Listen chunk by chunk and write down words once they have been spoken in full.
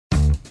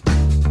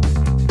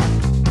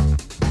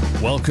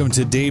Welcome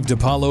to Dave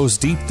DiPaolo's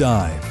Deep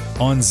Dive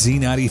on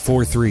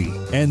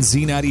Z94.3 and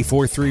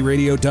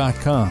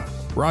Z94.3radio.com.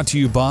 Brought to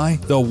you by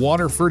The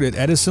Waterford at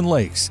Edison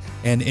Lakes,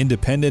 an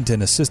independent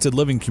and assisted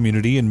living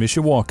community in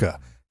Mishawaka.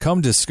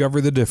 Come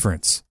discover the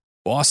difference.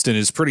 Boston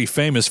is pretty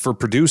famous for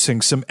producing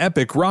some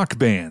epic rock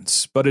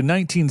bands, but in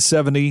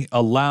 1970,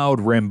 a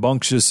loud,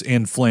 rambunctious,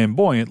 and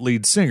flamboyant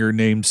lead singer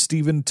named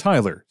Steven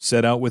Tyler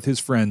set out with his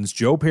friends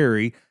Joe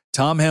Perry,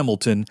 Tom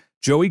Hamilton,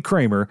 Joey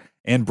Kramer,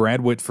 and Brad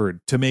Whitford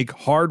to make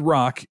hard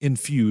rock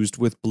infused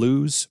with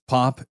blues,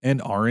 pop,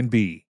 and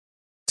R&B.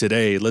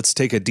 Today, let's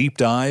take a deep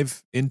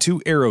dive into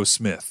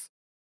Aerosmith.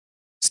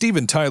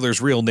 Steven Tyler's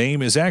real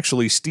name is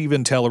actually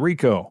Steven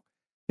Tallarico.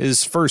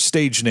 His first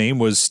stage name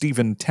was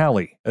Steven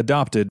Talley,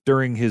 adopted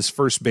during his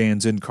first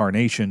band's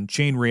incarnation,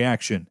 Chain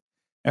Reaction.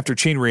 After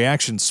Chain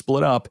Reaction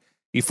split up,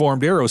 he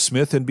formed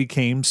Aerosmith and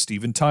became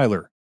Steven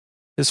Tyler.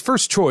 His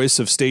first choice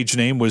of stage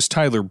name was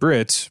Tyler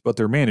Britt, but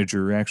their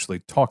manager actually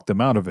talked them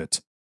out of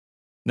it.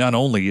 Not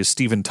only is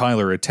Steven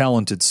Tyler a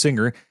talented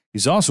singer,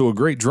 he's also a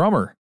great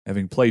drummer,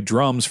 having played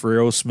drums for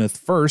Aerosmith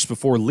first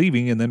before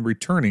leaving and then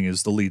returning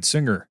as the lead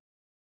singer.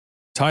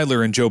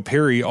 Tyler and Joe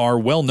Perry are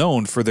well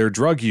known for their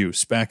drug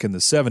use back in the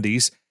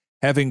 70s,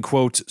 having,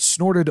 quote,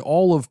 snorted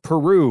all of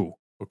Peru,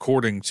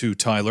 according to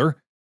Tyler.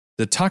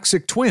 The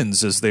Toxic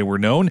Twins, as they were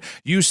known,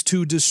 used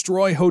to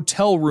destroy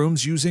hotel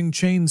rooms using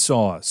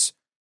chainsaws,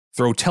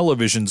 throw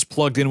televisions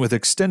plugged in with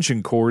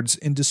extension cords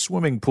into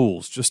swimming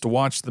pools just to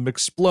watch them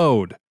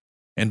explode,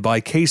 and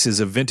buy cases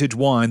of vintage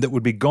wine that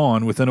would be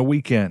gone within a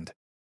weekend.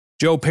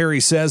 Joe Perry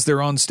says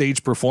their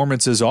on-stage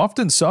performances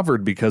often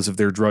suffered because of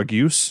their drug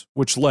use,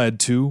 which led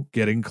to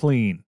getting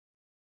clean.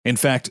 In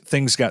fact,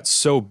 things got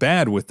so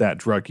bad with that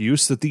drug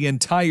use that the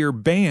entire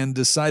band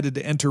decided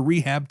to enter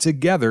rehab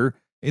together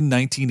in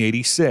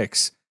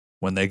 1986.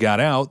 When they got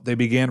out, they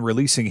began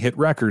releasing hit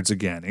records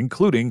again,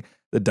 including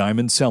the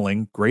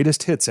diamond-selling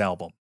Greatest Hits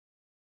album.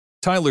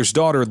 Tyler's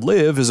daughter,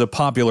 Liv, is a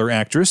popular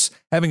actress,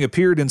 having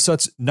appeared in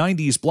such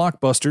 90s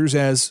blockbusters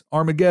as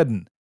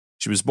Armageddon.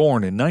 She was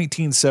born in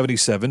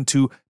 1977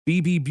 to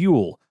Bebe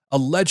Buell, a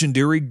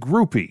legendary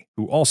groupie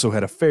who also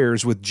had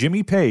affairs with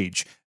Jimmy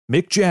Page,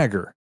 Mick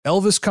Jagger,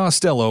 Elvis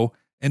Costello,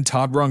 and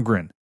Todd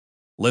Rundgren.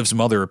 Liv's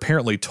mother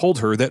apparently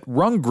told her that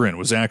Rundgren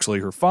was actually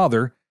her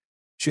father.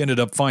 She ended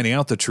up finding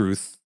out the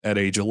truth at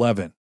age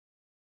 11.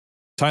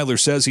 Tyler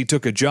says he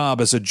took a job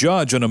as a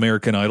judge on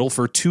American Idol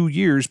for 2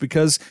 years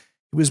because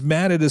he was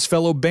mad at his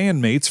fellow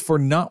bandmates for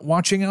not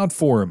watching out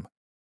for him.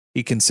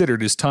 He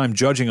considered his time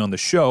judging on the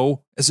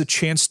show as a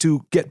chance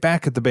to get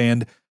back at the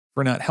band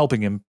for not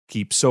helping him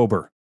keep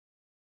sober.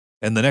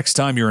 And the next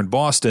time you're in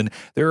Boston,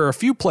 there are a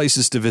few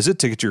places to visit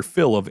to get your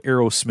fill of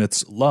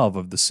Aerosmith's love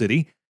of the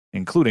city,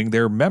 including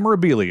their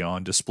memorabilia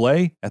on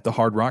display at the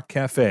Hard Rock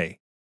Cafe.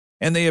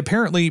 And they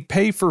apparently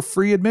pay for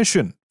free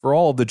admission for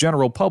all of the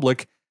general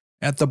public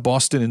at the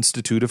Boston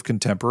Institute of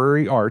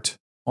Contemporary Art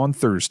on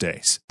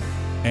Thursdays.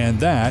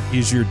 And that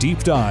is your deep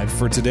dive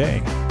for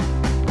today.